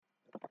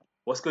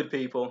What's good,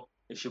 people?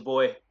 It's your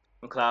boy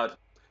Macloud.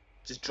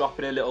 Just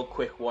dropping a little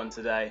quick one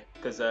today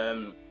because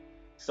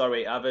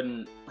sorry, I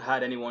haven't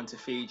had anyone to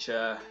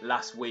feature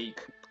last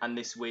week and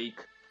this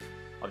week.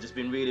 I've just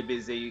been really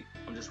busy.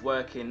 I'm just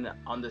working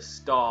on the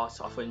start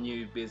of a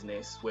new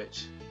business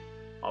which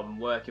I'm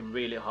working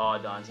really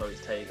hard on.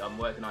 I'm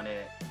working on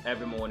it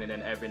every morning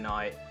and every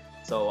night.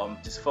 So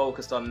I'm just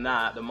focused on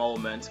that at the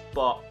moment.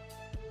 But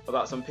I've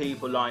got some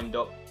people lined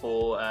up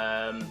for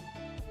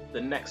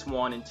the next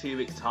one in 2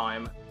 weeks'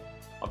 time.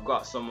 I've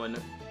got someone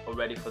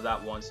already for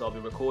that one, so I'll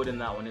be recording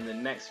that one in the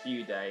next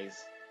few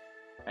days.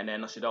 And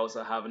then I should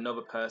also have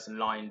another person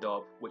lined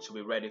up, which will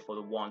be ready for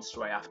the one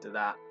straight after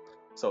that.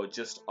 So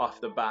just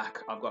off the back,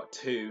 I've got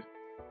two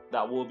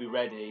that will be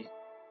ready,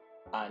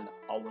 and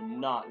I will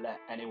not let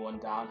anyone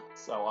down.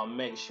 So I'll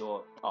make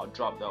sure I'll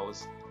drop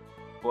those.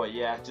 But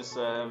yeah,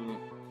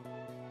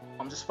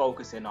 I'm just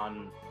focusing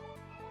on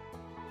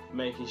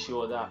making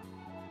sure that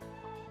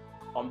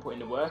I'm putting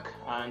the work,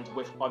 and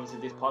with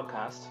obviously this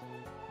podcast,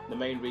 the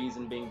main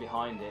reason being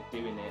behind it,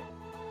 doing it,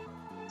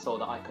 so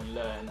that I can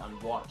learn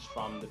and watch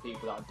from the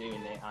people that are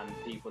doing it and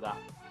people that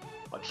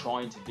are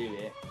trying to do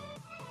it,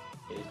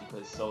 is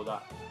because so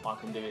that I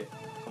can do it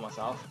for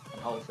myself,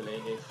 and hopefully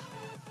if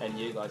any of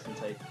you guys can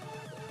take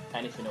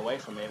anything away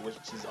from it, which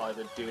is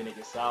either doing it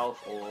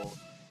yourself or,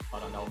 I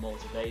don't know,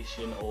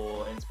 motivation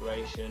or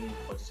inspiration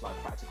or just like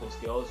practical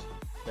skills,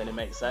 then it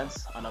makes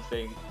sense. And I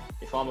think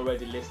if I'm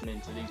already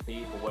listening to these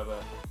people, whether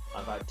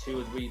I've had 2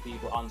 or 3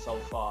 people on so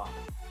far,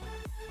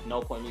 no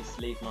point in me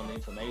sleeping on the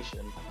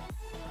information.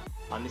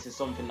 And this is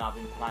something that I've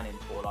been planning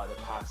for like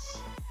the past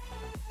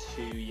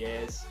 2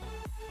 years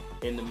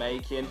in the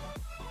making,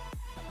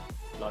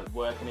 like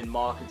working in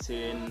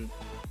marketing,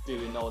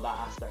 doing all that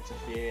aspect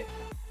of it,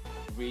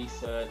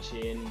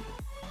 researching,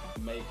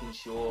 making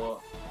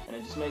sure, and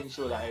then just making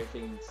sure that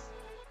everything's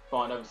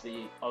fine.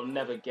 Obviously I'll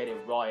never get it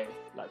right,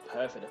 like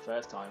perfect the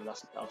first time.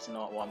 That's obviously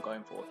not what I'm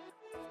going for.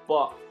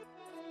 But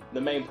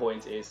the main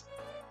point is,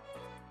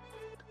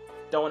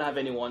 don't want to have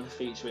anyone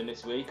featuring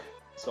this week,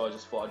 so I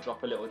just thought I'd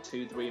drop a little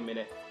 2-3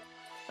 minute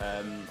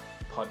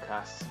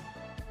podcast,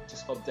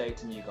 just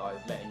updating you guys,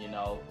 letting you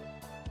know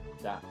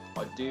that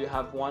I do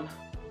have one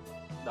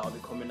that'll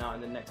be coming out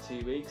in the next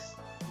 2 weeks,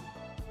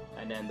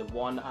 and then the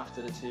one after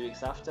the 2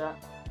 weeks after,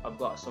 I've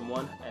got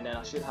someone, and then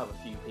I should have a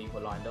few people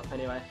lined up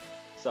anyway.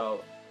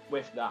 So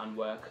with that and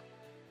work,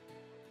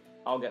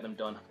 I'll get them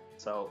done.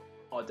 So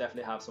I'll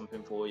definitely have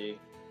something for you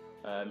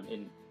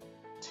in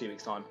 2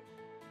 weeks' time.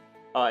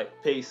 Alright,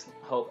 peace.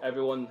 Hope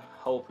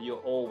you're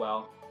all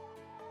well,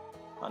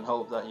 and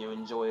hope that you're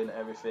enjoying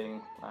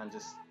everything, and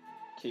just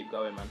keep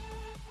going, man.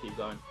 Keep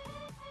going.